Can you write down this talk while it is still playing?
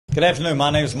Good afternoon.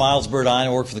 My name is Miles Burdine.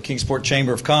 I work for the Kingsport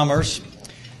Chamber of Commerce.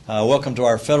 Welcome to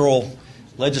our federal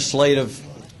legislative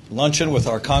luncheon with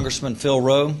our Congressman Phil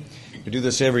Roe. We do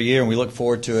this every year, and we look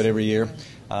forward to it every year.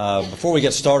 Before we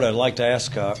get started, I'd like to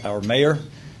ask our mayor,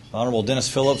 Honorable Dennis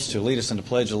Phillips, to lead us in the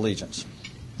Pledge of Allegiance.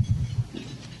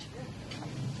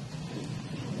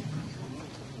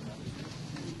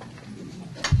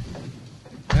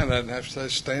 Man, I didn't have to say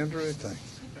stand or anything.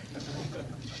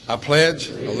 I pledge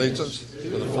allegiance to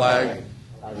the flag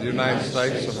of the United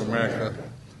States of America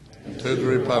and to the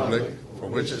republic for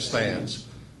which it stands,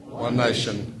 one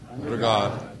nation, under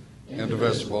God,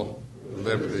 indivisible, with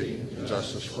liberty and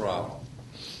justice for all.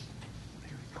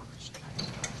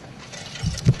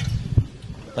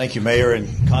 Thank you, Mayor. And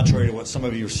contrary to what some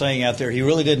of you are saying out there, he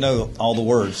really did know all the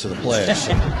words to the pledge.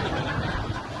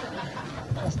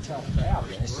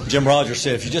 Jim Rogers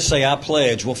said, if you just say, I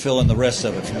pledge, we'll fill in the rest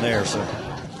of it from there. So,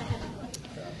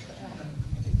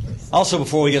 also,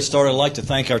 before we get started, I'd like to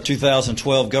thank our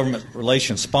 2012 government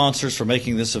relations sponsors for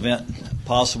making this event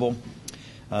possible.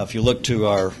 If you look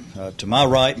to my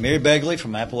right, Mary Begley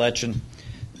from Appalachian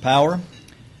Power,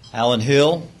 Alan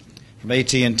Hill from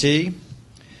AT&T,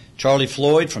 Charlie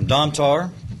Floyd from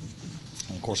Domtar,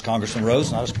 and of course Congressman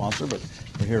Roe's not a sponsor, but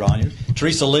we're here to honor you.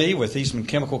 Teresa Lee with Eastman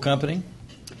Chemical Company,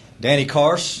 Danny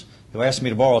Karst, who asked me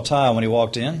to borrow a tie when he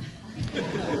walked in,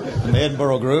 from the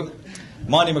Edinburgh Group,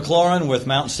 Monty McLaurin with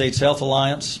Mountain States Health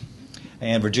Alliance,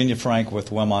 and Virginia Frank with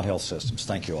Wellmont Health Systems.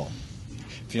 Thank you all.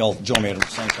 If you all join me in the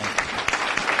same thing.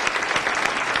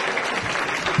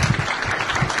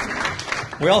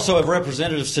 We also have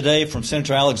representatives today from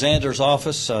Senator Alexander's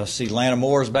office. See Lana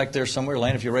Moore is back there somewhere.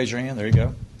 Lana, if you raise your hand, there you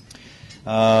go.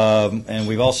 And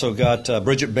we've also got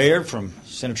Bridget Baird from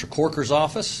Senator Corker's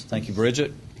office. Thank you,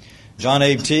 Bridget. John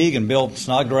Abe Teague and Bill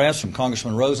Snodgrass from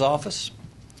Congressman Roe's office.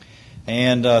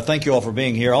 And thank you all for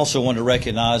being here. I also want to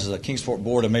recognize the Kingsport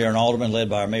Board of Mayor and Aldermen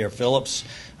led by our Mayor Phillips.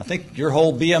 I think your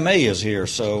whole BMA is here.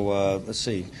 So let's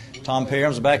see. Tom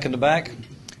Parham's back in the back.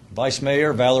 Vice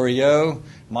Mayor Valerie Yo,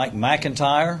 Mike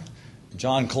McIntyre,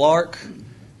 John Clark,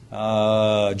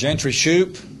 Gentry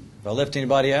Shoup. If I left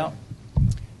anybody out?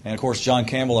 And, of course, John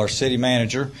Campbell, our city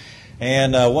manager.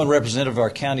 And one representative of our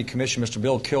county commission, Mr.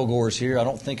 Bill Kilgore, is here. I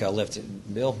don't think I left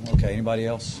it. Bill? Okay, anybody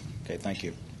else? Okay, thank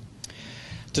you.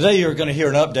 Today you're going to hear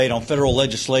an update on federal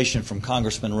legislation from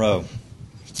Congressman Roe.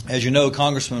 As you know,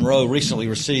 Congressman Roe recently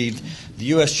received the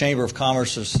U.S. Chamber of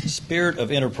Commerce's Spirit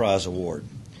of Enterprise Award.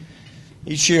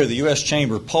 Each year, the U.S.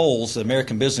 Chamber polls the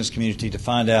American business community to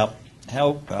find out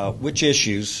which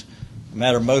issues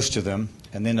matter most to them,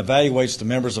 and then evaluates the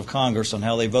members of Congress on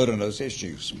how they vote on those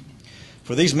issues.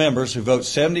 For these members who vote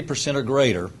 70% or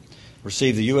greater,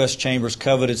 receive the U.S. Chamber's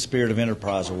coveted Spirit of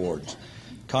Enterprise Awards.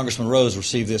 Congressman Roe has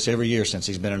received this every year since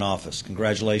he's been in office.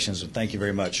 Congratulations, and thank you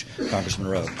very much, Congressman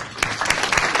Roe.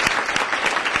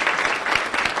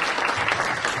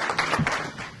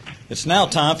 It's now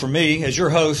time for me, as your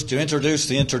host, to introduce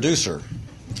the introducer.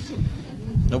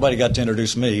 Nobody got to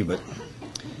introduce me, but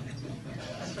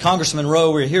Congressman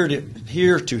Roe, we're here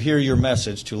to hear your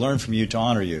message, to learn from you, to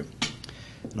honor you.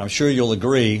 And I'm sure you'll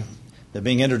agree that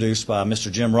being introduced by Mr.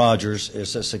 Jim Rogers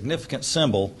is a significant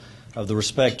symbol of the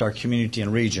respect our community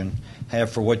and region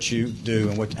have for what you do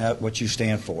and what you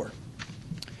stand for.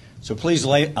 So please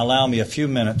allow me a few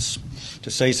minutes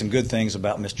to say some good things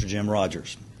about Mr. Jim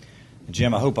Rogers. And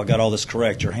Jim, I hope I got all this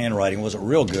correct. Your handwriting wasn't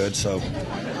real good, so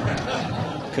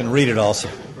couldn't read it all. So.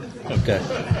 Okay.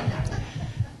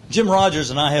 Jim Rogers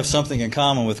and I have something in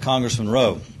common with Congressman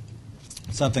Roe,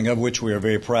 something of which we are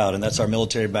very proud, and that's our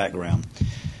military background.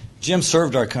 Jim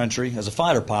served our country as a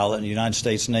fighter pilot in the United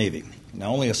States Navy.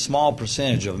 Now, only a small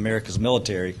percentage of America's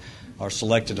military are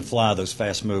selected to fly those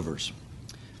fast movers.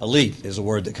 Elite is a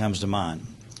word that comes to mind.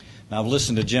 Now, I've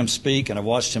listened to Jim speak, and I've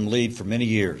watched him lead for many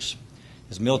years.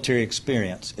 His military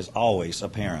experience is always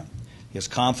apparent. He is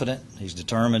confident, he's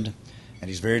determined, and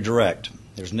he's very direct.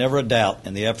 There's never a doubt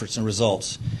in the efforts and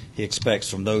results he expects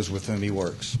from those with whom he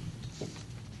works.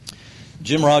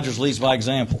 Jim Rogers leads by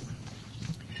example.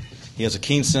 He has a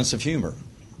keen sense of humor.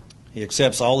 He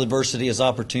accepts all adversity as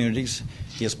opportunities.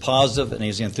 He is positive and he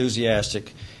is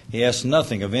enthusiastic. He asks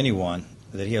nothing of anyone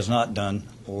that he has not done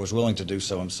or was willing to do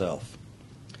so himself.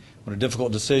 When a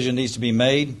difficult decision needs to be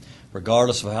made,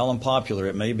 regardless of how unpopular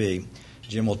it may be,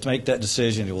 Jim will make that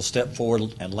decision. He will step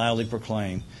forward and loudly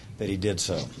proclaim that he did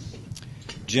so.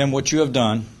 Jim, what you have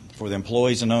done for the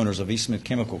employees and owners of Eastman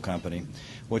Chemical Company,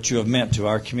 what you have meant to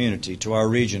our community, to our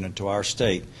region, and to our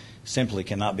state, simply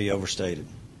cannot be overstated.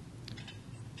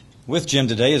 With Jim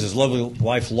today is his lovely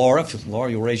wife, Laura. Laura,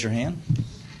 you'll raise your hand.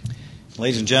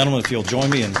 Ladies and gentlemen, if you'll join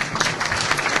me in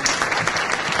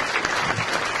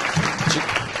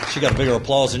She got a bigger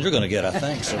applause than you're going to get, I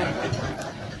think. So,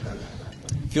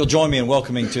 if you'll join me in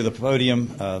welcoming to the podium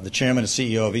the Chairman and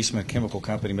CEO of Eastman Chemical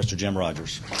Company, Mr. Jim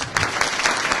Rogers.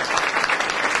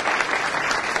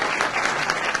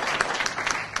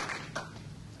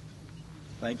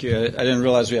 Thank you. I didn't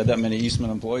realize we had that many Eastman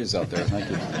employees out there. Thank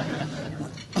you.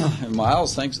 And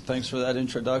Miles, thanks for that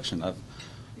introduction.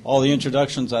 All the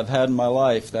introductions I've had in my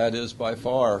life, that is by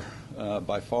far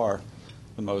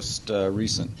the most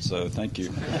recent. So thank you.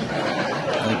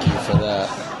 Thank you for that.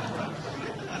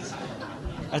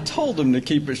 I told him to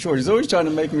keep it short. He's always trying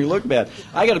to make me look bad.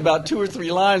 I got about 2 or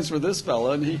 3 lines for this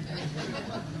fellow, and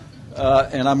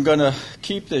I'm going to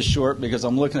keep this short because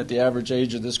I'm looking at the average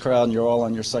age of this crowd, and you're all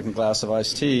on your second glass of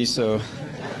iced tea. So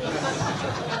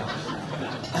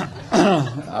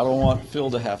I don't want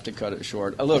Phil to have to cut it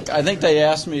short. Look, I think they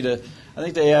asked me to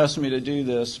do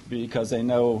this because they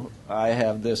know I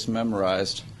have this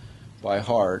memorized by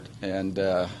heart, and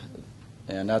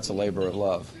that's a labor of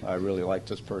love. I really like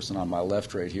this person on my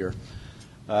left right here.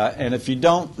 And if you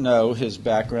don't know his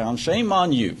background, shame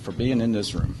on you for being in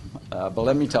this room. But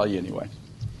let me tell you anyway.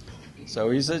 So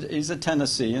he's a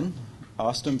Tennessean,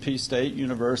 Austin Peay State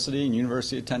University and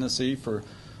University of Tennessee for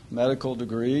medical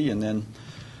degree, and then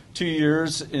 2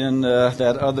 years in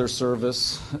that other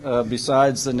service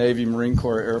besides the Navy, Marine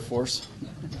Corps, Air Force,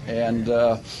 and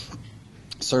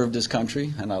served his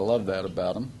country, and I love that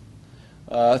about him.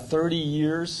 30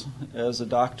 years as a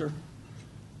doctor,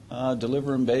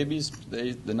 delivering babies.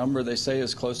 The number they say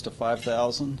is close to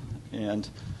 5,000, and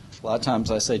a lot of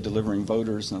times I say delivering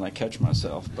voters, and I catch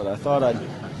myself. But I thought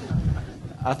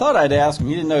I'd ask him.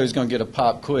 He didn't know he was going to get a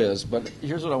pop quiz, but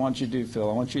here's what I want you to do, Phil.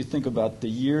 I want you to think about the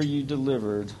year you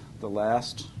delivered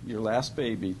your last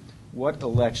baby. What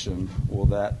election will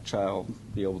that child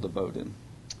be able to vote in?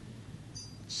 Let's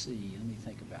see. Let me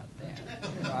think about that.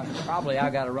 Probably I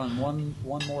got to run one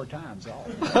more time. So.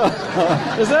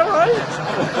 Is that right?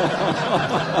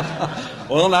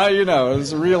 Well, now you know.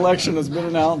 This re-election has been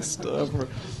announced.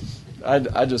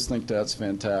 I just think that's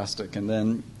fantastic. And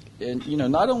then,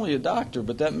 not only a doctor,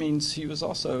 but that means he is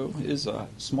a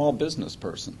small business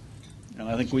person. And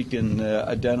I think we can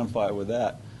identify with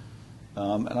that.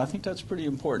 And I think that's pretty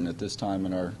important at this time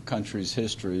in our country's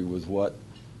history with what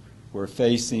we're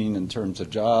facing in terms of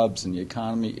jobs and the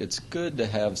economy. It's good to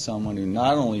have someone who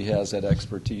not only has that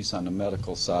expertise on the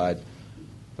medical side,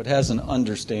 but has an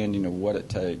understanding of what it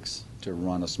takes to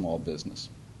run a small business.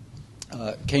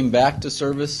 Came back to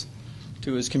service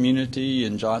to his community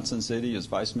in Johnson City as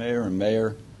vice mayor and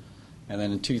mayor, and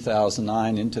then in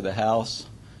 2009 into the House.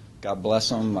 God bless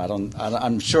him.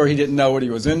 I'm sure he didn't know what he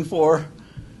was in for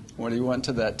when he went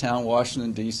to that town,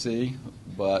 Washington, D.C.,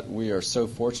 but we are so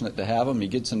fortunate to have him. He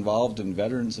gets involved in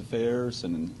Veterans Affairs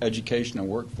and in education and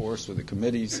workforce with the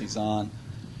committees he's on.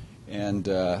 And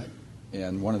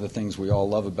one of the things we all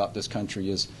love about this country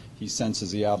is he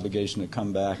senses the obligation to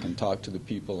come back and talk to the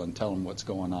people and tell them what's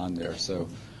going on there. So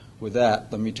with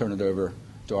that, let me turn it over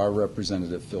to our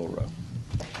representative, Phil Roe.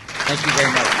 Thank you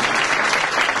very much.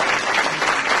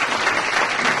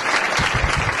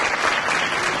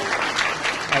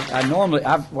 I'm going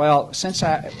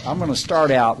to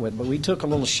start out with, but we took a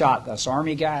little shot, us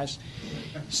Army guys.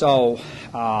 So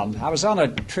I was on a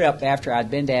trip after I'd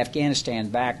been to Afghanistan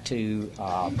back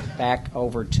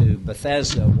over to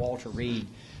Bethesda, Walter Reed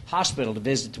Hospital to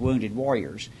visit the wounded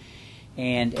warriors.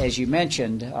 And as you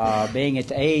mentioned, being at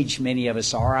the age many of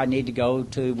us are, I need to go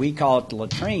to, we call it the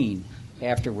latrine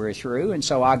after we're through. And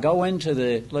so I go into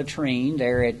the latrine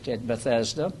there at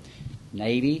Bethesda,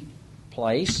 Navy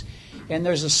place. And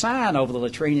there's a sign over the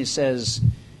latrine that says,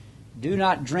 "Do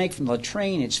not drink from the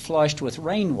latrine, it's flushed with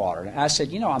rainwater." And I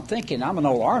said, I'm thinking, I'm an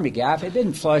old Army guy. If it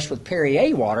didn't flush with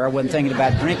Perrier water, I wasn't thinking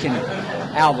about drinking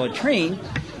out of the latrine.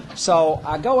 So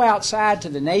I go outside to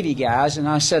the Navy guys, and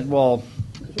I said, well,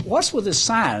 what's with this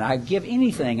sign? I give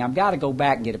anything. I've got to go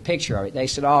back and get a picture of it. They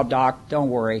said, oh, Doc, don't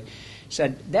worry.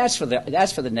 Said, that's for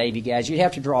the Navy guys. You'd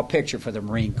have to draw a picture for the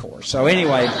Marine Corps. So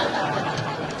anyway,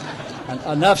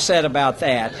 enough said about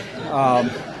that.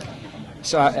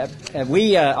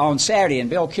 We on Saturday, and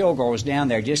Bill Kilgore was down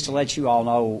there, just to let you all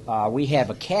know, we have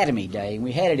Academy Day, and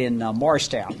we had it in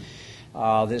Morristown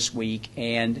this week,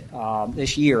 and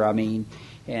this year,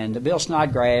 and Bill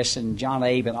Snodgrass and John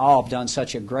Abe and all have done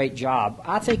such a great job.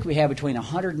 I think we have between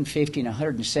 150 and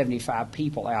 175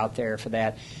 people out there for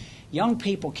that. Young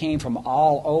people came from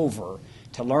all over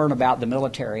to learn about the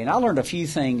military, and I learned a few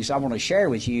things I want to share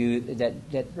with you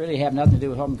that really have nothing to do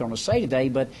with what I'm going to say today,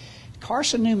 but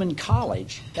Carson Newman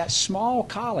College, that small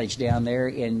college down there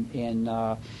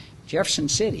in Jefferson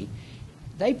City,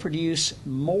 they produce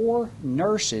more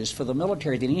nurses for the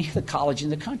military than any other college in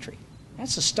the country.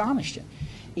 That's astonishing.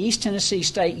 East Tennessee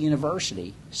State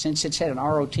University, since it's had an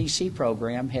ROTC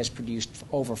program, has produced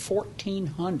over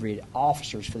 1,400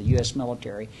 officers for the U.S.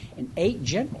 military and 8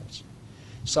 generals.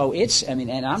 So it's, I mean,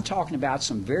 and I'm talking about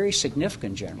some very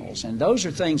significant generals, and those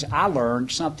are things I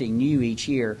learned, something new each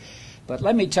year. But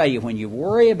let me tell you, when you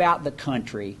worry about the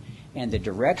country and the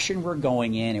direction we're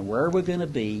going in and where we're going to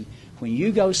be, when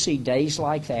you go see days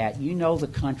like that, you know the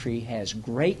country has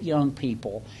great young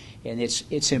people, and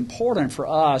it's important for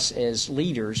us as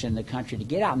leaders in the country to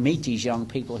get out and meet these young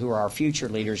people who are our future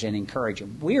leaders and encourage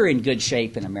them. We're in good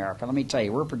shape in America. Let me tell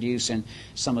you, we're producing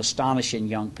some astonishing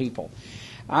young people.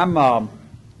 I'm going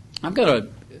to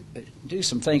do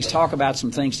some things, talk about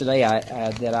some things today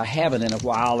that I haven't in a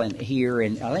while and here,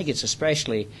 and I think it's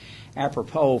especially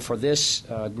apropos for this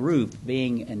group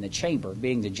being in the chamber,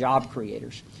 being the job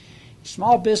creators.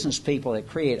 Small business people that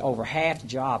create over half the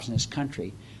jobs in this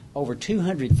country, over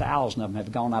 200,000 of them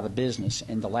have gone out of business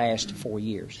in the last 4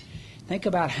 years. Think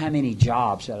about how many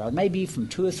jobs that are, maybe from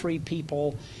 2 or 3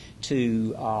 people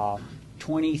to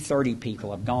 20, 30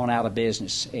 people have gone out of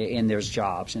business in their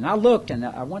jobs. And I looked, and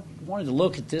I wanted to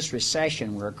look at this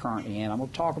recession we're currently in. I'm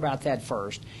going to talk about that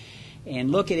first,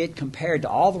 and look at it compared to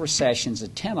all the recessions, the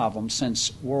 10 of them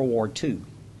since World War II.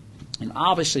 And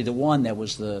obviously the one that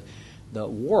was the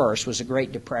worst was the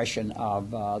Great Depression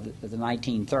of the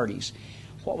 1930s.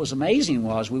 What was amazing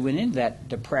was we went into that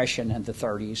depression in the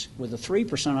 30s with a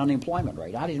 3% unemployment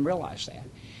rate. I didn't realize that.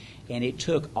 And it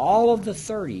took all of the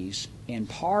 30s and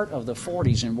part of the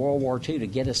 40s in World War II to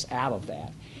get us out of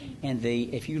that. And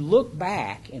if you look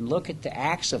back and look at the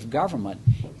acts of government,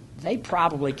 they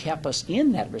probably kept us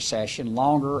in that recession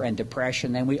longer and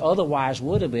depression than we otherwise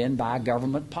would have been by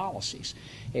government policies,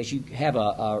 as you have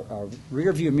a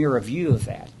rear-view mirror view of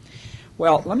that.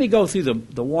 Well, let me go through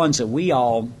the ones that we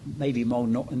all maybe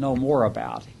know more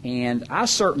about. And I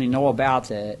certainly know about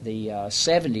the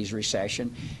 70s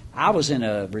recession. I was in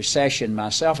a recession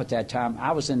myself at that time.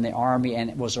 I was in the Army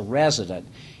and was a resident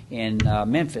in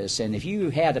Memphis. And if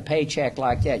you had a paycheck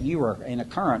like that, you were in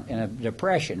a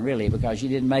depression, really, because you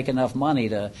didn't make enough money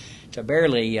to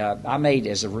barely. I made,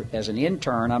 as an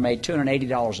intern, I made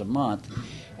 $280 a month,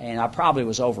 and I probably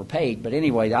was overpaid. But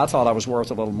anyway, I thought I was worth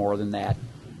a little more than that.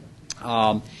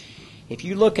 If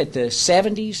you look at the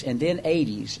 70s and then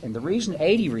 80s, and the reason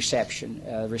 80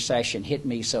 recession hit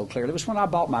me so clearly was when I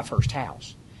bought my first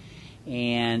house.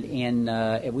 And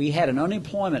we had an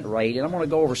unemployment rate, and I'm going to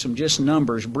go over some just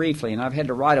numbers briefly, and I've had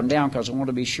to write them down because I want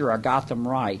to be sure I got them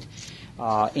right.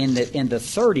 In the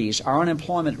 30s, our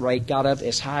unemployment rate got up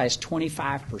as high as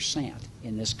 25%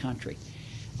 in this country.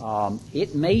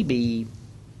 It may be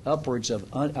upwards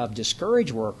of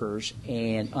discouraged workers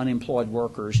and unemployed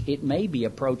workers. It may be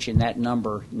approaching that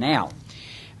number now.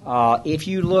 If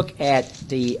you look at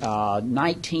the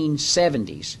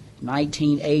 1970s,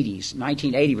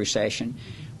 1980 recession,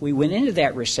 we went into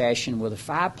that recession with a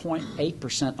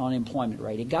 5.8% unemployment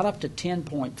rate. It got up to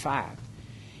 10.5.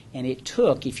 And it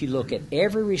took, if you look at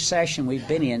every recession we've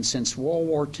been in since World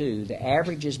War II, the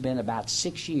average has been about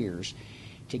 6 years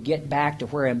to get back to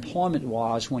where employment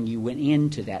was when you went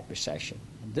into that recession.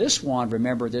 This one,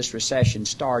 remember, this recession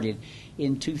started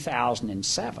in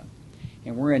 2007.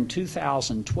 And we're in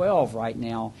 2012 right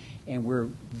now, and we're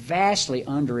vastly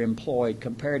underemployed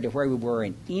compared to where we were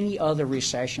in any other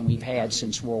recession we've had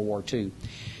since World War II.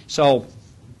 So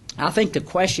I think the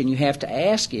question you have to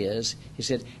ask is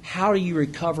that how do you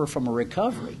recover from a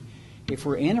recovery? If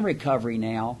we're in a recovery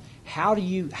now, how do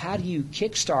you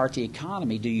kickstart the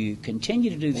economy? Do you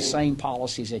continue to do the same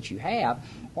policies that you have,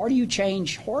 or do you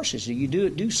change horses? Do you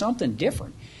do something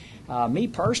different? Me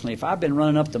personally, if I've been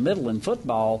running up the middle in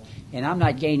football and I'm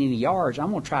not gaining any yards,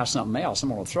 I'm going to try something else. I'm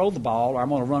going to throw the ball, or I'm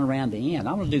going to run around the end.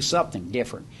 I'm going to do something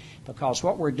different, because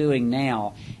what we're doing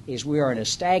now is we are in a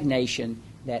stagnation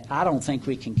that I don't think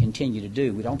we can continue to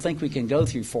do. We don't think we can go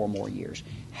through 4 more years.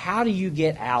 How do you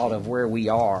get out of where we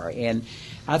are? And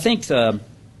I think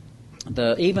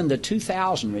even the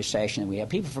 2000 recession we had,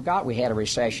 people forgot we had a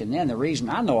recession then. The reason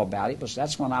I know about it was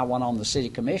that's when I went on the city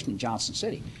commission in Johnson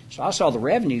City. So I saw the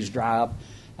revenues dry up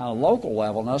on a local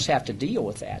level, and us have to deal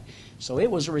with that. So it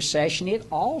was a recession. It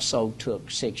also took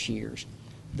 6 years.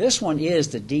 This one is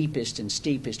the deepest and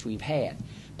steepest we've had.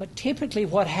 But typically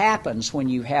what happens when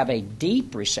you have a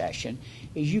deep recession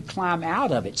is you climb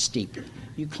out of it steeper.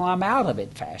 You climb out of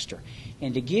it faster.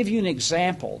 And to give you an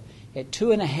example, at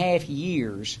 2.5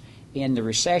 years in the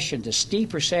recession, the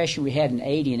steep recession we had in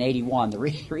 80 and 81, the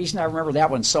reason I remember that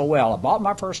one so well, I bought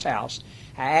my first house.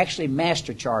 I actually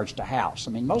master charged a house.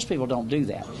 I mean, most people don't do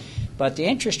that. But the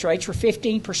interest rates were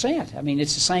 15%. I mean,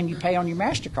 it's the same you pay on your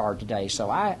MasterCard today.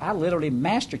 So I literally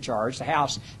master charged the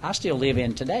house I still live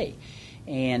in today.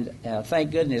 And thank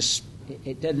goodness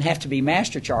it doesn't have to be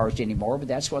master charged anymore, but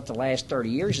that's what the last 30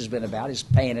 years has been about, is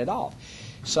paying it off.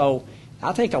 So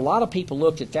I think a lot of people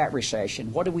looked at that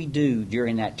recession. What did we do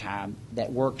during that time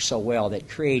that worked so well, that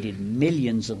created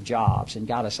millions of jobs and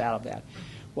got us out of that?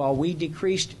 Well, we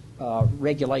decreased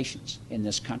regulations in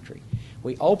this country.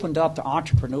 We opened up to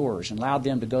entrepreneurs and allowed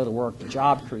them to go to work, the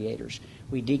job creators.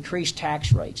 We decreased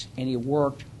tax rates, and it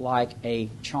worked like a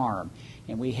charm.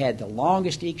 And we had the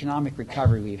longest economic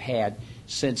recovery we've had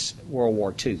since World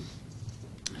War II.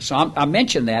 So I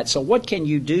mentioned that. So what can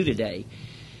you do today?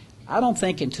 I don't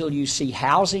think until you see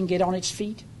housing get on its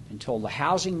feet, until the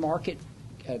housing market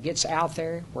gets out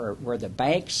there where the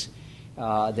banks,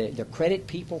 the credit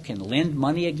people can lend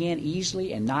money again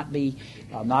easily and not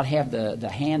have the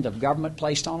hand of government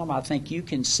placed on them. I think you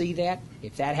can see that.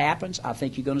 If that happens, I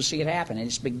think you're going to see it happen, and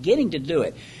it's beginning to do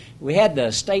it. We had the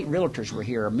state realtors were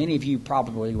here. Many of you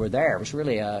probably were there. It was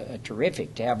really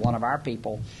terrific to have one of our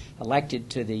people elected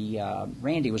to the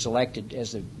Randy was elected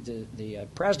as the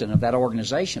president of that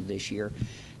organization this year.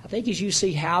 I think as you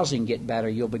see housing get better,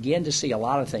 you'll begin to see a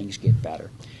lot of things get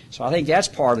better. So I think that's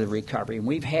part of the recovery. And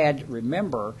we've had,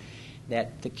 remember,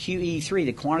 that the QE3,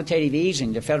 the quantitative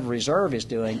easing the Federal Reserve is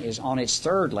doing, is on its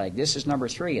third leg. This is number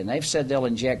 3, and they've said they'll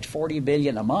inject $40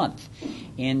 billion a month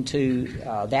into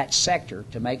that sector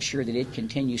to make sure that it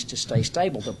continues to stay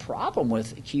stable. The problem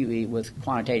with QE, with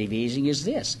quantitative easing, is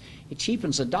this: it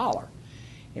cheapens the dollar.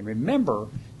 And remember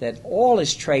that oil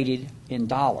is traded in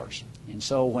dollars. And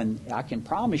so when I can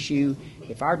promise you,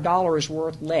 if our dollar is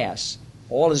worth less,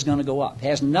 oil is going to go up. It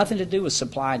has nothing to do with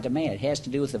supply and demand. It has to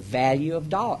do with the value of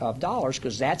dollars,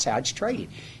 because that's how it's traded.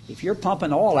 If you're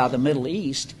pumping oil out of the Middle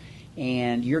East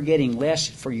and you're getting less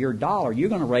for your dollar, you're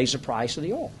going to raise the price of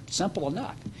the oil. Simple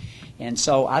enough. And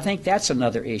so I think that's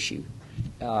another issue.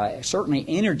 Certainly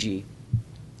energy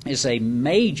is a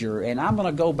major, and I'm going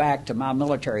to go back to my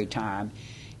military time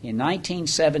in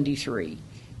 1973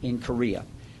 in Korea.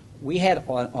 We had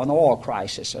an oil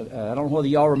crisis. I don't know whether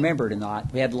y'all remember it or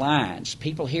not. We had lines.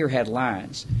 People here had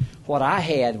lines. What I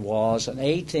had was an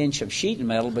 1/8 inch of sheet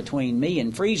metal between me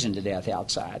and freezing to death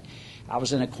outside. I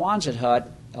was in a Quonset hut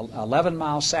 11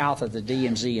 miles south of the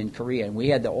DMZ in Korea, and we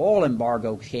had the oil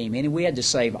embargo came in, and we had to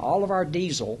save all of our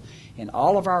diesel and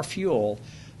all of our fuel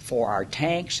for our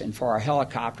tanks and for our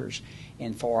helicopters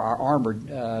and for our armored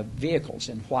vehicles.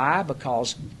 And why?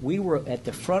 Because we were at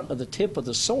the front of the tip of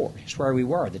the sword. It's where we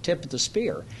were, the tip of the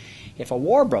spear, if a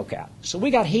war broke out. So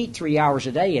we got heat 3 hours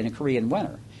a day in a Korean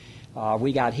winter.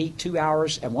 We got heat 2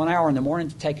 hours, and 1 hour in the morning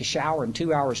to take a shower, and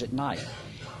 2 hours at night.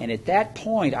 And at that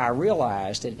point, I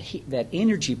realized that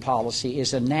energy policy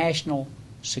is a national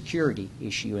security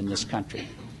issue in this country.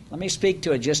 Let me speak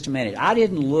to it just a minute. I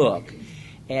didn't look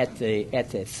at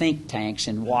the think tanks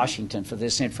in Washington for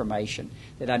this information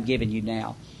that I'm giving you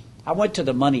now. I went to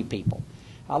the money people.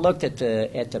 I looked at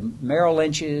the Merrill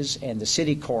Lynch's and the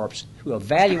Citicorps who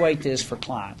evaluate this for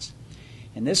clients.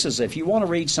 And this is, if you want to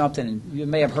read something, and you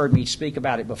may have heard me speak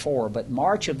about it before, but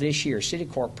March of this year,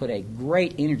 Citicorp put a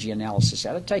great energy analysis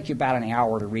out. It'll take you about an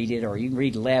hour to read it, or you can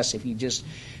read less if you just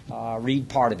read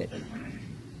part of it.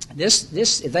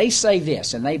 They say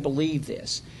this, and they believe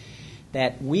this,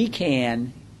 that we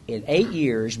can, in 8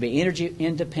 years, be energy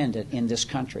independent in this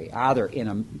country, either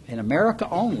in America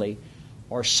only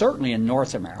or certainly in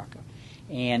North America.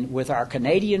 And with our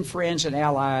Canadian friends and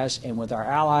allies and with our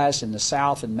allies in the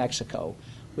South and Mexico,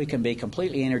 we can be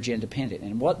completely energy independent.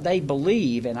 And what they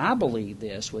believe, and I believe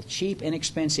this, with cheap,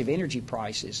 inexpensive energy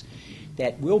prices,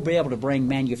 that we'll be able to bring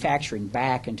manufacturing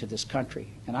back into this country.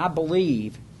 And I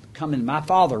believe, my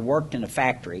father worked in a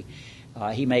factory.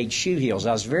 He made shoe heels.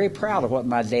 I was very proud of what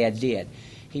my dad did.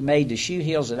 He made the shoe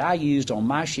heels that I used on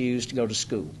my shoes to go to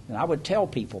school. And I would tell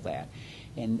people that.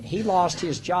 And he lost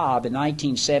his job in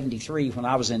 1973 when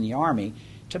I was in the Army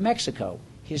to Mexico.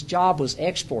 His job was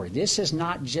exported. This has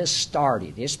not just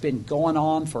started. It's been going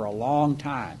on for a long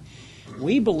time.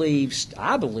 We believe,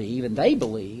 I believe, and they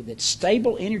believe, that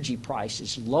stable energy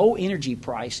prices, low energy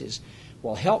prices,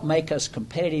 will help make us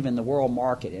competitive in the world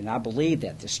market. And I believe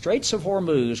that. The Straits of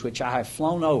Hormuz, which I have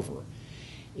flown over,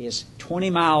 is 20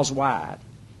 miles wide.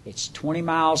 It's 20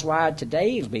 miles wide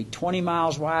today. It'll be 20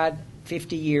 miles wide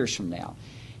 50 years from now.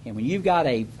 And when you've got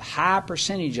a high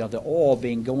percentage of the oil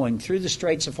going through the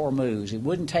Straits of Hormuz, it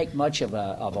wouldn't take much of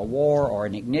a war or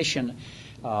an ignition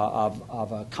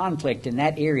of a conflict in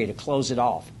that area to close it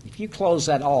off. If you close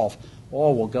that off,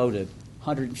 oil will go to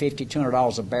 $150,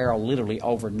 $200 a barrel literally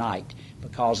overnight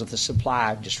because of the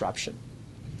supply disruption.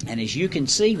 And as you can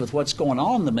see with what's going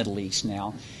on in the Middle East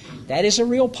now, that is a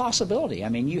real possibility. I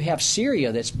mean, you have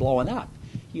Syria that's blowing up.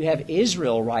 You have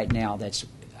Israel right now that's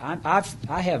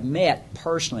I have met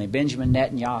personally Benjamin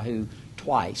Netanyahu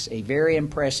twice, a very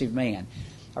impressive man.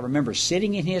 I remember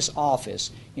sitting in his office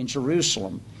in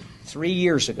Jerusalem 3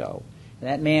 years ago. And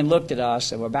that man looked at us,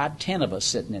 there were about 10 of us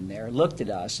sitting in there, looked at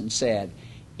us and said,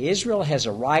 Israel has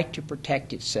a right to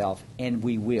protect itself, and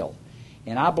we will.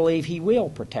 And I believe he will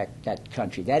protect that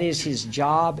country. That is his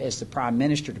job as the prime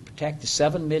minister, to protect the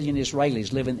 7 million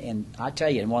Israelis living in, I tell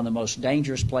you, in one of the most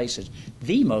dangerous places,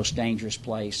 the most dangerous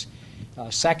place,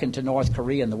 second to North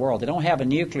Korea in the world. They don't have a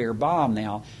nuclear bomb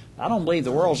now. I don't believe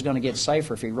the world's going to get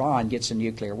safer if Iran gets a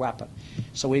nuclear weapon.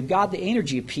 So we've got the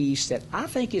energy piece that I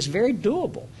think is very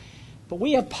doable. But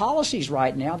we have policies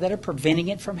right now that are preventing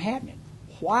it from happening.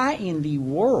 Why in the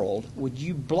world would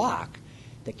you block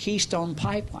the Keystone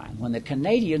Pipeline when the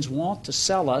Canadians want to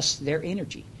sell us their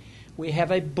energy? We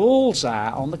have a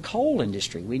bullseye on the coal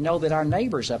industry. We know that our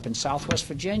neighbors up in Southwest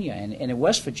Virginia and in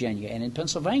West Virginia and in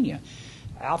Pennsylvania,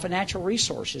 Alpha Natural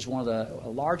Resources, one of the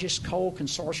largest coal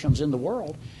consortiums in the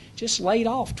world, just laid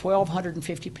off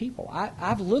 1,250 people.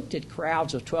 I've looked at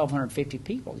crowds of 1,250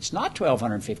 people. It's not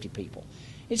 1,250 people.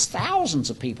 It's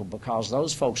thousands of people, because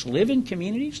those folks live in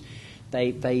communities.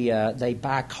 They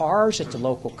buy cars at the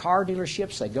local car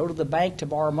dealerships. They go to the bank to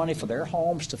borrow money for their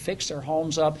homes, to fix their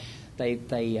homes up. They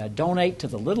donate to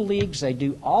the Little Leagues. They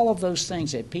do all of those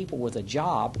things that people with a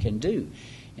job can do.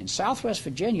 In Southwest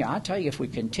Virginia, I tell you, if we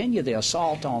continue the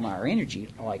assault on our energy,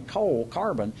 like coal,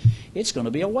 carbon, it's going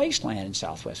to be a wasteland in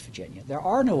Southwest Virginia. There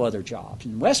are no other jobs.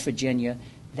 In West Virginia,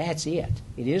 that's it.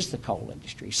 It is the coal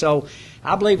industry. So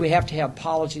I believe we have to have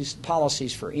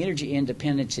policies for energy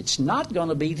independence. It's not going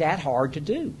to be that hard to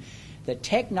do. The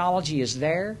technology is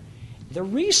there. The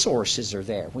resources are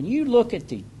there. When you look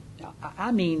at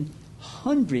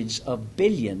hundreds of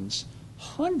billions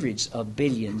of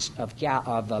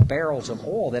barrels of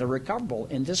oil that are recoverable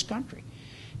in this country.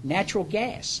 Natural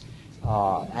gas.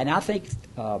 And I think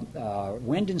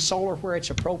wind and solar, where it's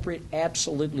appropriate,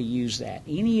 absolutely use that.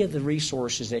 Any of the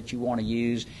resources that you want to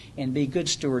use, and be good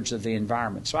stewards of the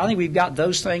environment. So I think we've got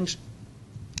those things.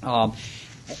 And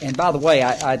by the way,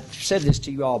 I said this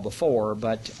to you all before,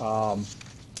 but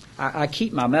I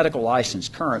keep my medical license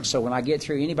current, so when I get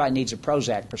through, anybody needs a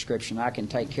Prozac prescription, I can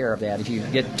take care of that if you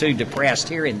get too depressed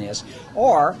hearing this.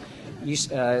 Or,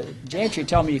 Gentry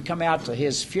told me you come out to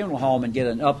his funeral home and get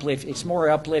an uplift. It's more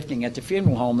uplifting at the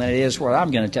funeral home than it is where I'm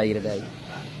going to tell you today.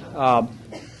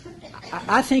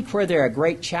 I think where there are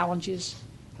great challenges,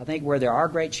 I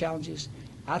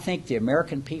think the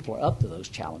American people are up to those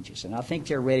challenges, and I think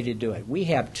they're ready to do it. We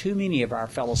have too many of our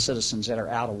fellow citizens that are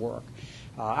out of work.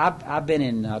 I've been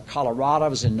in Colorado. I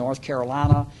was in North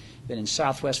Carolina. Been in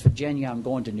Southwest Virginia. I'm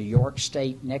going to New York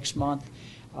State next month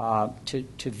to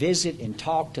visit and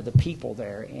talk to the people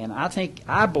there. And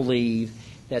I believe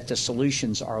that the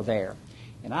solutions are there.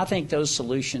 And I think those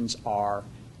solutions are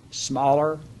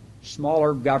smaller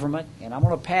government. And I'm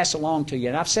going to pass along to you,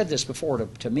 and I've said this before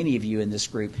to many of you in this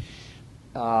group.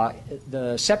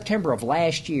 The September of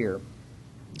last year,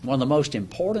 one of the most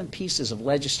important pieces of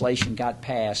legislation got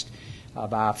passed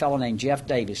by a fellow named Jeff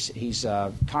Davis. He's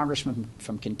a congressman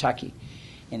from Kentucky,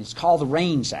 and it's called the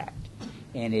REINS Act.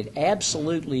 And it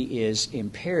absolutely is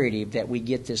imperative that we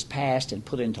get this passed and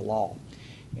put into law.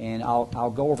 And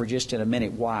I'll go over just in a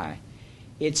minute why.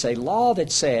 It's a law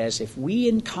that says if we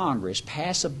in Congress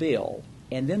pass a bill,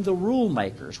 and then the rule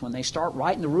makers, when they start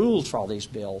writing the rules for all these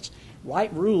bills,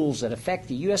 write rules that affect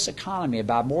the U.S. economy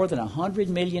by more than $100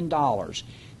 million,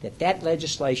 that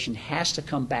legislation has to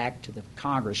come back to the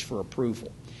Congress for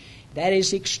approval. That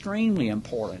is extremely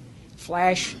important.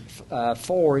 Flash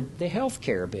forward the health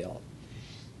care bill.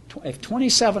 If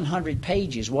 2,700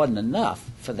 pages wasn't enough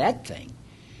for that thing,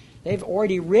 they've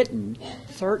already written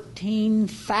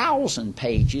 13,000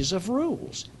 pages of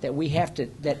rules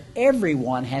that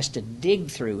everyone has to dig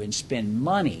through and spend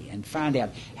money and find out,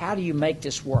 how do you make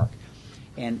this work?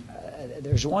 And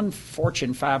there's one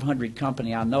Fortune 500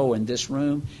 company I know in this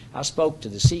room. I spoke to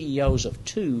the CEOs of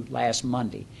two last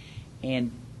Monday,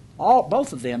 and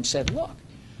both of them said, look,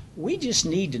 we just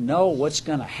need to know what's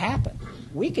going to happen.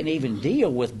 We can even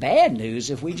deal with bad news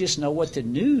if we just know what the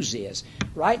news is.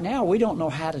 Right now, we don't know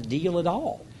how to deal at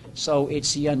all. So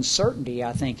it's the uncertainty,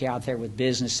 I think, out there with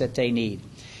business that they need.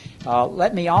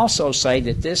 Let me also say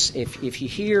that this, if you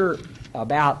hear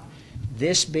about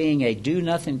this being a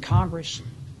do-nothing Congress,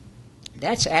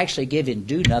 that's actually giving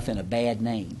do-nothing a bad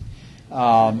name.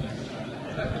 I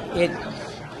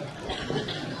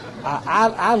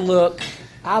look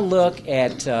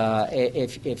at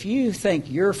if you think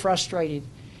you're frustrated,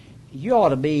 you ought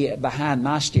to be behind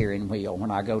my steering wheel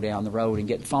when I go down the road and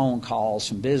get phone calls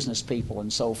from business people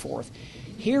and so forth.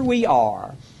 Here we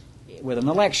are with an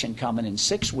election coming in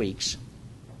 6 weeks.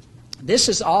 This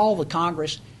is all the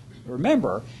Congress.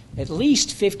 Remember, at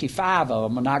least 55 of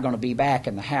them are not going to be back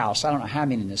in the House. I don't know how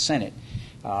many in the Senate.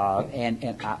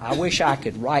 And I wish I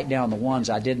could write down the ones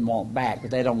I didn't want back,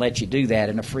 but they don't let you do that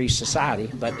in a free society.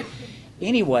 But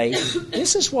anyway,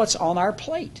 this is what's on our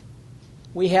plate.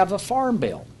 We have a farm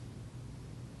bill.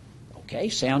 Okay,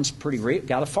 sounds pretty real.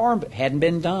 Got a farm bill. Hadn't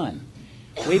been done.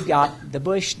 We've got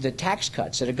the tax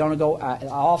cuts that are going to go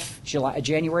off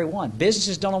January 1.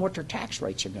 Businesses don't know what their tax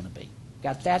rates are going to be.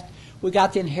 Got that. We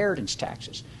got the inheritance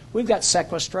taxes. We've got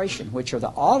sequestration, which are the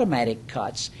automatic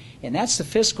cuts, and that's the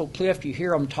fiscal cliff you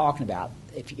hear them talking about.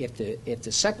 If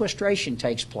the sequestration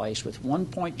takes place with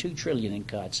 $1.2 trillion in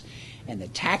cuts, and the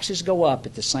taxes go up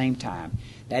at the same time,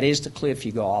 that is the cliff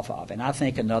you go off of. And I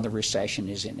think another recession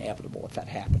is inevitable if that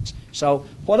happens. So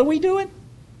what are we doing?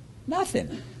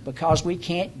 Nothing, because we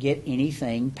can't get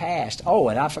anything passed. Oh,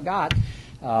 and I forgot,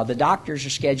 the doctors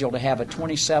are scheduled to have a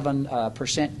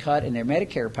 27% cut in their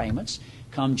Medicare payments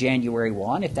come January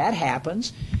 1. If that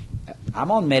happens,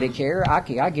 I'm on Medicare.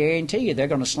 I guarantee you they're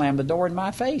going to slam the door in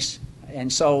my face.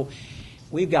 And so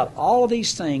we've got all of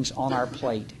these things on our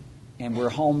plate, and we're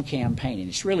home campaigning.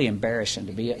 It's really embarrassing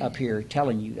to be up here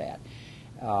telling you that.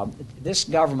 This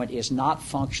government is not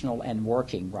functional and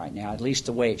working right now, at least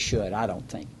the way it should, I don't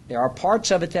think. There are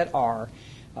parts of it that are,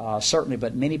 certainly,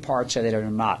 but many parts of it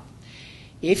are not.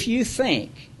 If you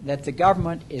think that the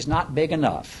government is not big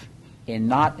enough and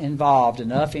not involved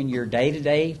enough in your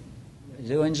day-to-day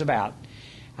doings about,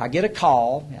 I get a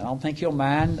call, and I don't think you'll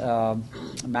mind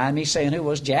me saying who it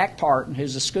was, Jack Parton,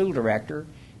 who's the school director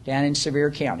down in Sevier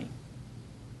County.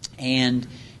 And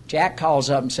Jack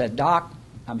calls up and said, "Doc,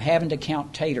 I'm having to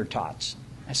count tater tots."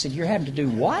 I said, "You're having to do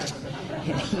what?"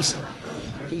 And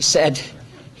he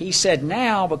said,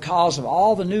 "Now, because of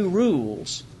all the new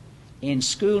rules in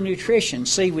school nutrition,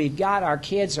 see, we've got our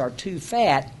kids are too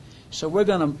fat, so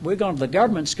the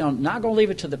government's not going to leave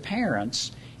it to the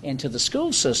parents and to the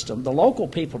school system, the local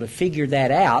people, to figure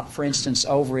that out." For instance,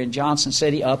 over in Johnson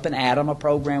City, Up and Adam, a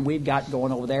program we've got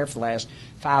going over there for the last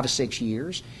 5 or 6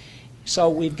 years. So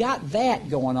we've got that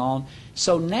going on.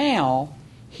 So now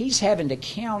he's having to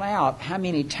count out how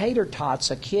many tater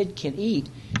tots a kid can eat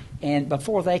and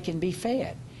before they can be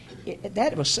fed.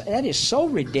 That is so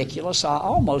ridiculous, I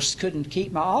almost couldn't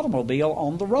keep my automobile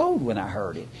on the road when I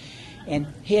heard it. And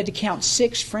he had to count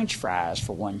 6 French fries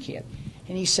for one kid.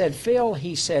 And he said, "Phil,"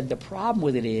 he said, "the problem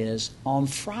with it is on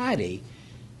Friday,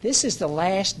 this is the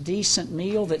last decent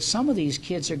meal that some of these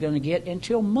kids are going to get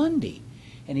until Monday."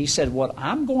 And he said, "What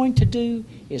I'm going to do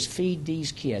is feed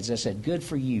these kids." I said, "Good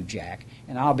for you, Jack.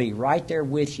 And I'll be right there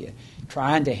with you,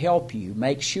 trying to help you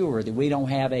make sure that we don't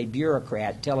have a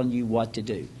bureaucrat telling you what to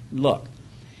do." Look,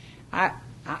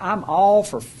 I'm all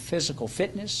for physical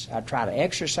fitness. I try to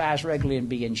exercise regularly and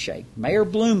be in shape. Mayor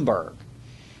Bloomberg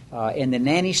in the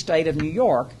nanny state of New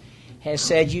York has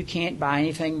said you can't buy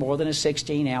anything more than a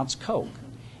 16-ounce Coke.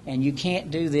 And you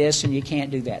can't do this and you can't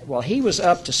do that. Well, he was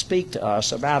up to speak to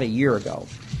us about a year ago.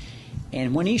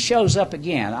 And when he shows up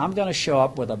again, I'm going to show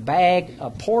up with a bag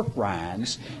of pork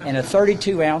rinds and a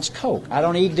 32-ounce Coke. I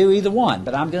don't do either one,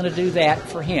 but I'm going to do that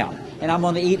for him. And I'm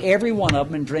going to eat every one of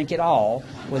them and drink it all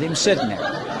with him sitting there.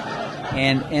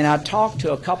 And I talked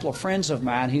to a couple of friends of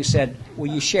mine who said,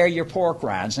 "Will you share your pork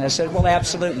rinds?" And I said, "Well,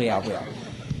 absolutely I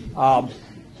will."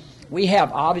 We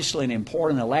have obviously an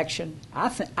important election.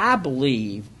 I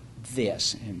believe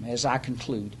this, and as I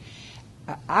conclude,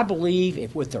 I believe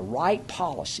if with the right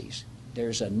policies,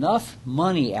 there's enough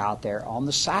money out there on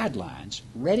the sidelines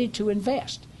ready to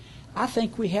invest. I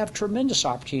think we have tremendous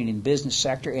opportunity in the business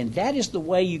sector, and that is the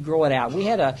way you grow it out. We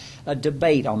had a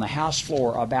debate on the House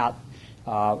floor about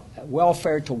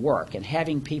welfare to work and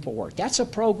having people work. That's a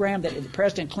program that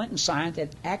President Clinton signed that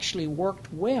actually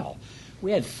worked well.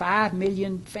 We had 5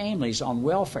 million families on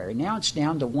welfare. Now it's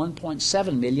down to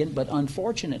 1.7 million, but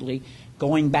unfortunately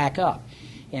going back up.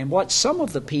 And what some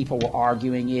of the people were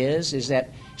arguing is that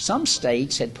some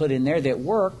states had put in there that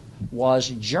work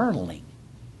was journaling,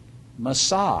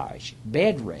 massage,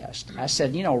 bed rest. I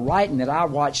said, writing that I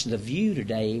watched The View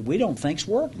today, we don't think's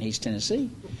work in East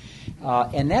Tennessee.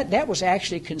 And that was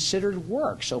actually considered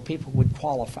work, so people would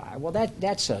qualify. Well,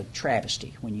 that's a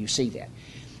travesty when you see that.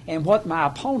 And what my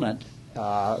opponent,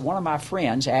 one of my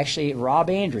friends, actually Rob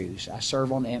Andrews, I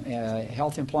serve on the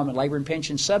Health, Employment, Labor, and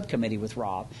Pension Subcommittee with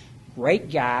Rob,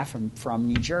 great guy from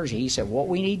New Jersey. He said, what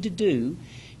we need to do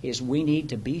is we need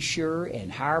to be sure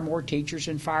and hire more teachers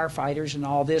and firefighters and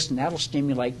all this, and that'll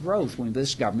stimulate growth when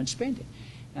this government spending.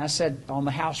 And I said, on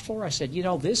the House floor, I said, you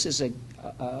know, this is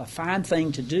a fine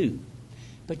thing to do,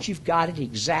 but you've got it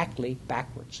exactly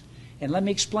backwards. And let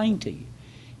me explain to you.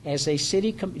 As a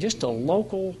city, just a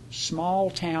local,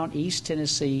 small-town East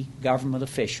Tennessee government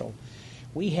official,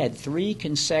 we had 3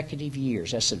 consecutive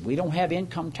years. I said, we don't have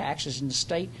income taxes in the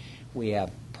state. We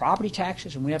have property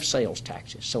taxes and we have sales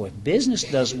taxes. So if business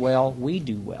does well, we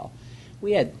do well.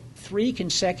 We had 3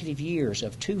 consecutive years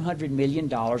of $200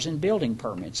 million in building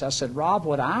permits. I said, Rob,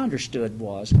 what I understood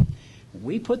was when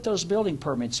we put those building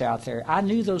permits out there, I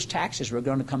knew those taxes were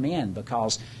going to come in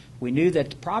because we knew that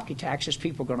the property taxes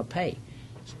people were going to pay.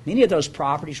 Many of those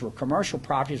properties were commercial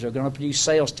properties that were going to produce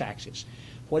sales taxes.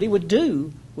 What he would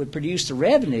do would produce the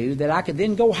revenue that I could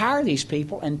then go hire these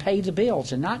people and pay the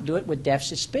bills and not do it with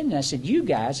deficit spending. I said, you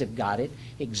guys have got it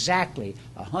exactly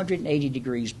 180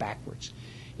 degrees backwards.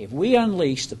 If we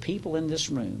unleash the people in this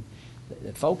room,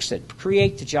 the folks that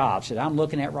create the jobs that I'm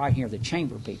looking at right here, the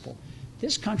chamber people,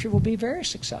 this country will be very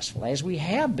successful, as we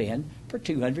have been for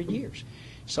 200 years.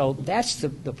 So that's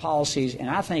the policies, and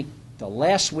I think the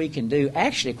less we can do,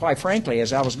 actually, quite frankly,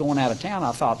 as I was going out of town,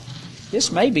 I thought,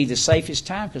 this may be the safest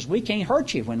time because we can't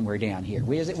hurt you when we're down here.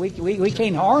 We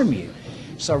can't harm you.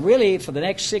 So really, for the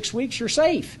next 6 weeks, you're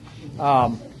safe.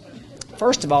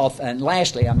 First of all, and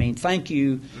lastly, I mean, thank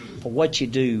you for what you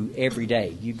do every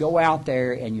day. You go out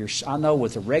there and I know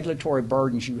with the regulatory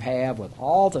burdens you have, with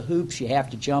all the hoops you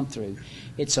have to jump through,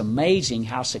 it's amazing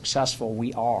how successful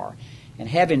we are. And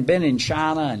having been in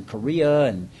China and Korea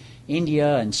and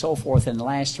India and so forth in the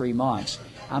last 3 months,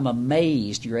 I'm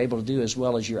amazed you're able to do as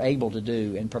well as you're able to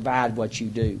do and provide what you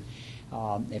do.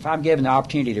 If I'm given the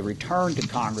opportunity to return to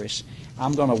Congress,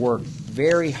 I'm going to work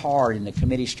very hard in the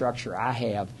committee structure I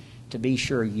have to be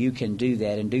sure you can do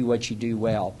that and do what you do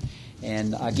well.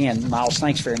 And again, Miles,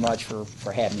 thanks very much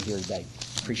for having me here today.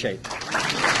 Appreciate it.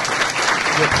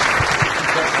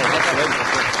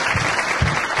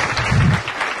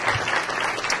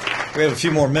 We have a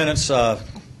few more minutes.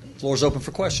 Floor's open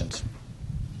for questions.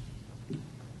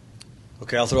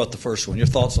 Okay, I'll throw out the first one. Your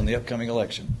thoughts on the upcoming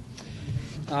election?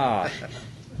 Well,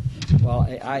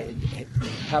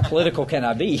 how political can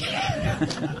I be?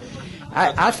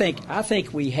 I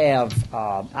think we have.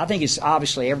 I think it's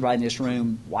obviously everybody in this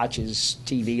room watches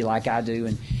TV like I do,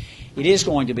 and it is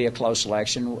going to be a close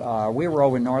election. We were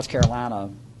over in North Carolina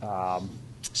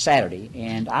Saturday,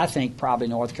 and I think probably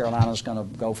North Carolina is going to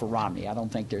go for Romney. I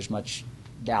don't think there's much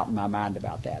doubt in my mind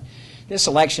about that. This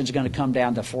election is going to come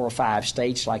down to 4 or 5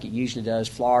 states like it usually does: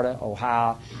 Florida,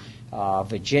 Ohio,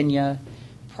 Virginia,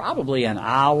 probably in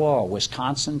Iowa or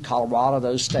Wisconsin, Colorado,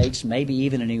 those states, maybe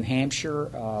even in New Hampshire.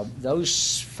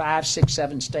 Those 5, 6,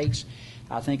 7 states,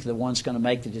 I think, are the ones going to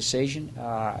make the decision.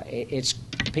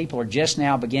 People are just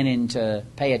now beginning to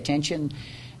pay attention.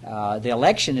 The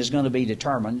election is going to be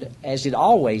determined, as it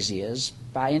always is,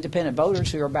 by independent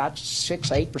voters who are about 6,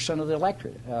 8% of the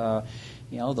electorate.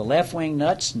 The left-wing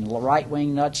nuts and the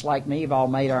right-wing nuts like me have all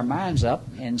made our minds up,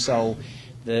 and so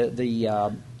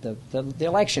the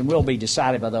election will be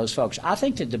decided by those folks. I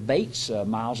think the debates,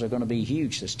 Miles, are going to be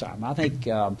huge this time. I think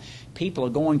people are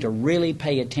going to really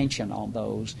pay attention on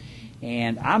those,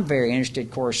 and I'm very interested.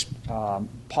 Of course,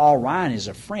 Paul Ryan is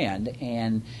a friend,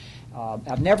 and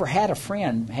I've never had a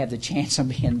friend have the chance of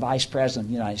being vice president of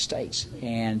the United States.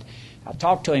 And I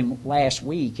talked to him last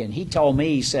week, and he told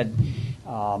me, he said,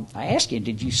 I asked him,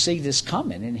 did you see this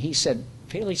coming? And he said,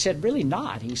 Phil, he said, really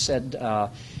not. He said,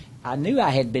 I knew I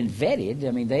had been vetted.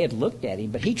 I mean, they had looked at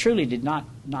him, but he truly did not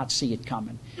see it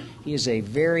coming. He is a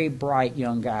very bright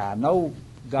young guy. I know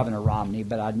Governor Romney,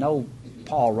 but I know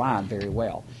Paul Ryan very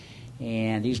well.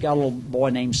 And he's got a little boy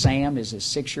named Sam, is his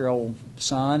 6-year-old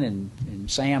son, and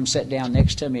Sam sat down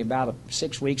next to me about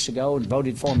 6 weeks ago and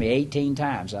voted for me 18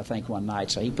 times, I think, one night.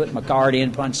 So he put my card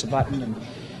in, punched the button, and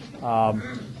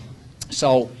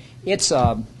so it's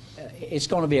going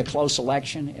to be a close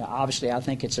election. Obviously, I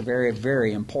think it's a very,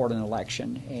 very important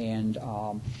election,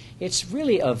 and it's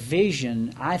really a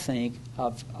vision, I think,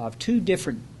 of 2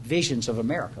 different visions of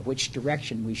America, which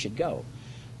direction we should go.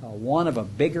 One of a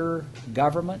bigger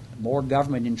government, more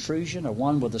government intrusion, or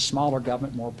one with a smaller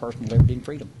government, more personal liberty and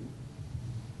freedom.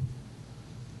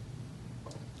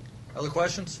 Other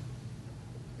questions?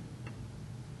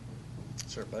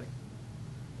 Sir, buddy.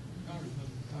 Congressman,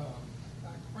 I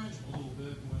cringed a little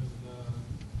bit when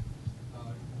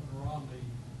Romney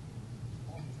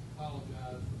almost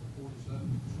apologized for the 47%.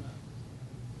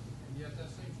 And yet that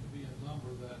seems to be a number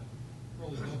that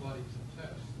really nobody can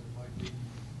test. There might be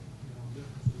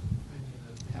differences in opinion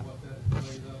as to what that is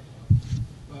made up of.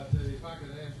 But if I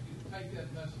could ask you to take that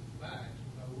message back,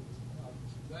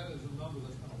 that is a number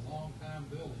that's been a long time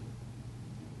building.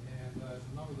 And it's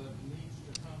a number that needs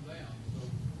to come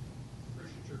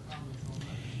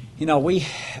You know, we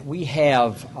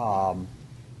have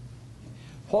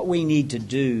what we need to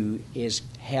do is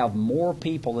have more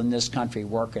people in this country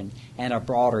working and a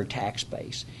broader tax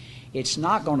base. It's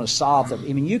not going to solve the.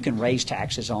 I mean, you can raise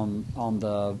taxes on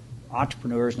the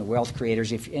entrepreneurs and the wealth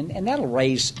creators, and that'll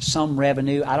raise some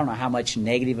revenue. I don't know how much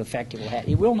negative effect it will have.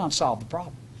 It will not solve the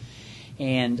problem.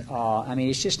 And, I mean,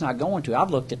 it's just not going to.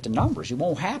 I've looked at the numbers. It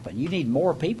won't happen. You need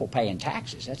more people paying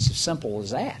taxes. That's as simple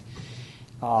as that.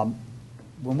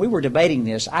 When we were debating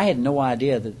this, I had no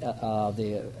idea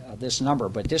that this number,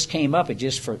 but this came up. It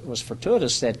just was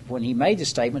fortuitous that when he made the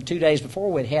statement, 2 days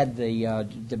before we'd had the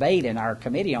debate in our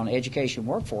committee on education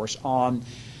workforce on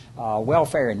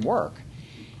welfare and work.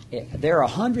 There are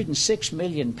 106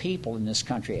 million people in this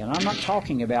country, and I'm not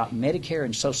talking about Medicare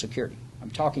and Social Security.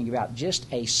 I'm talking about just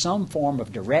some form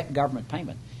of direct government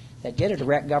payment that get a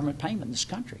direct government payment in this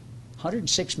country.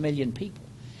 106 million people.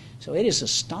 So it is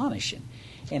astonishing.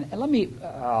 And let me,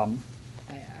 I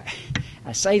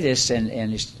say this, and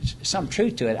there's some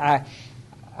truth to it. I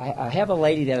have a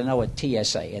lady that I know at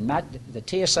TSA, and the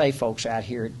TSA folks out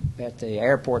here at the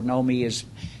airport know me as,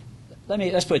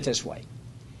 let's put it this way.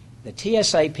 The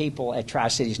TSA people at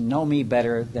Tri-Cities know me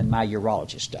better than my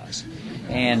urologist does.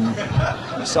 And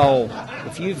so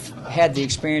if you've had the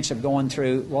experience of going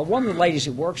through, well, one of the ladies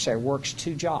who works there works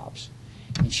 2 jobs.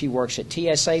 And she works at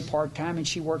TSA part-time and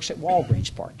she works at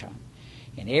Walgreens part-time.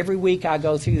 And every week I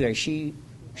go through there, she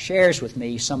shares with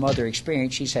me some other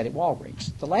experience she's had at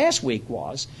Walgreens. The last week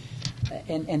was,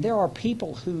 and there are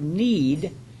people who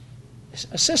need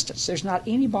assistance. There's not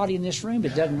anybody in this room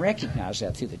that doesn't recognize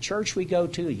that. Through the church we go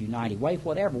to, United Way,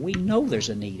 whatever, we know there's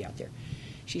a need out there.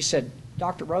 She said,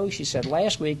 Dr. Roe, she said,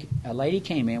 last week a lady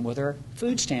came in with her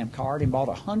food stamp card and bought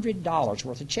 $100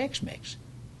 worth of Chex Mix.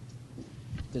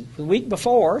 The week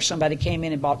before, somebody came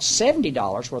in and bought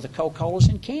 $70 worth of Coca-Colas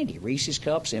and candy, Reese's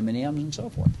Cups, M&Ms, and so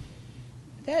forth.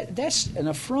 That's an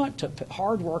affront to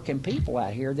hard-working people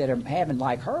out here that are having,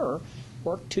 like her,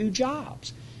 work 2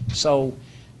 jobs. So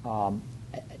the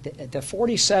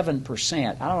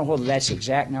 47%, I don't know whether that's the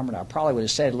exact number, and I probably would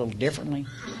have said it a little differently,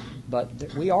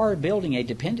 but we are building a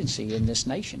dependency in this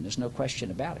nation. There's no question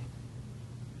about it.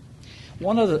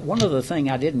 One other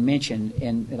thing I didn't mention,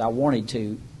 and that I wanted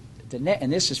to,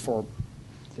 and this is for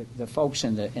the folks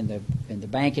in the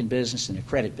banking business and the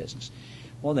credit business.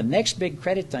 One of the next big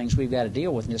credit things we've got to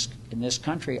deal with in this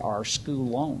country are school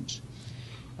loans.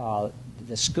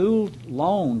 The school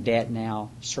loan debt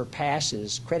now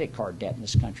surpasses credit card debt in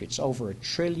this country. It's over $1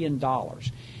 trillion.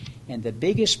 And the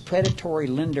biggest predatory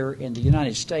lender in the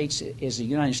United States is the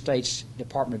United States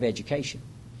Department of Education.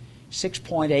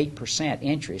 6.8%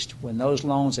 interest when those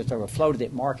loans, if they were floated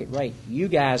at market rate. You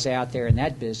guys out there in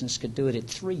that business could do it at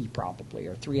 3 probably,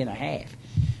 or 3.5,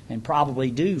 and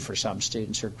probably do for some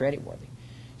students who are creditworthy.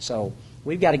 So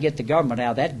we've got to get the government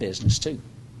out of that business too.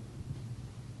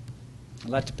 And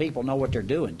let the people know what they're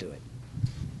doing to it.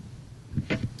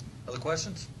 Other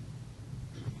questions?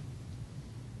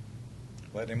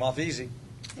 Letting him off easy.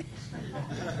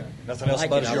 Nothing else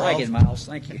about I your like it, Miles.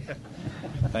 Thank you.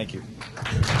 Thank you.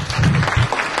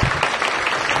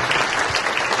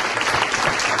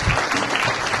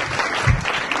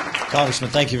 Congressman,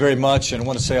 thank you very much, and I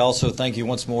want to say also thank you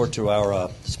once more to our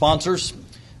sponsors,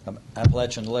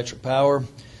 Appalachian Electric Power,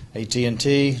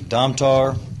 AT&T,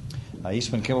 Domtar,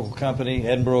 Eastman Chemical Company,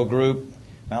 Edinburgh Group,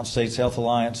 Mountain States Health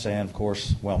Alliance, and, of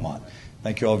course, Wellmont.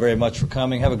 Thank you all very much for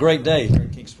coming. Have a great day here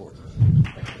at Kingsport.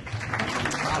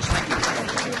 Miles, thank you.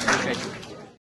 Appreciate you.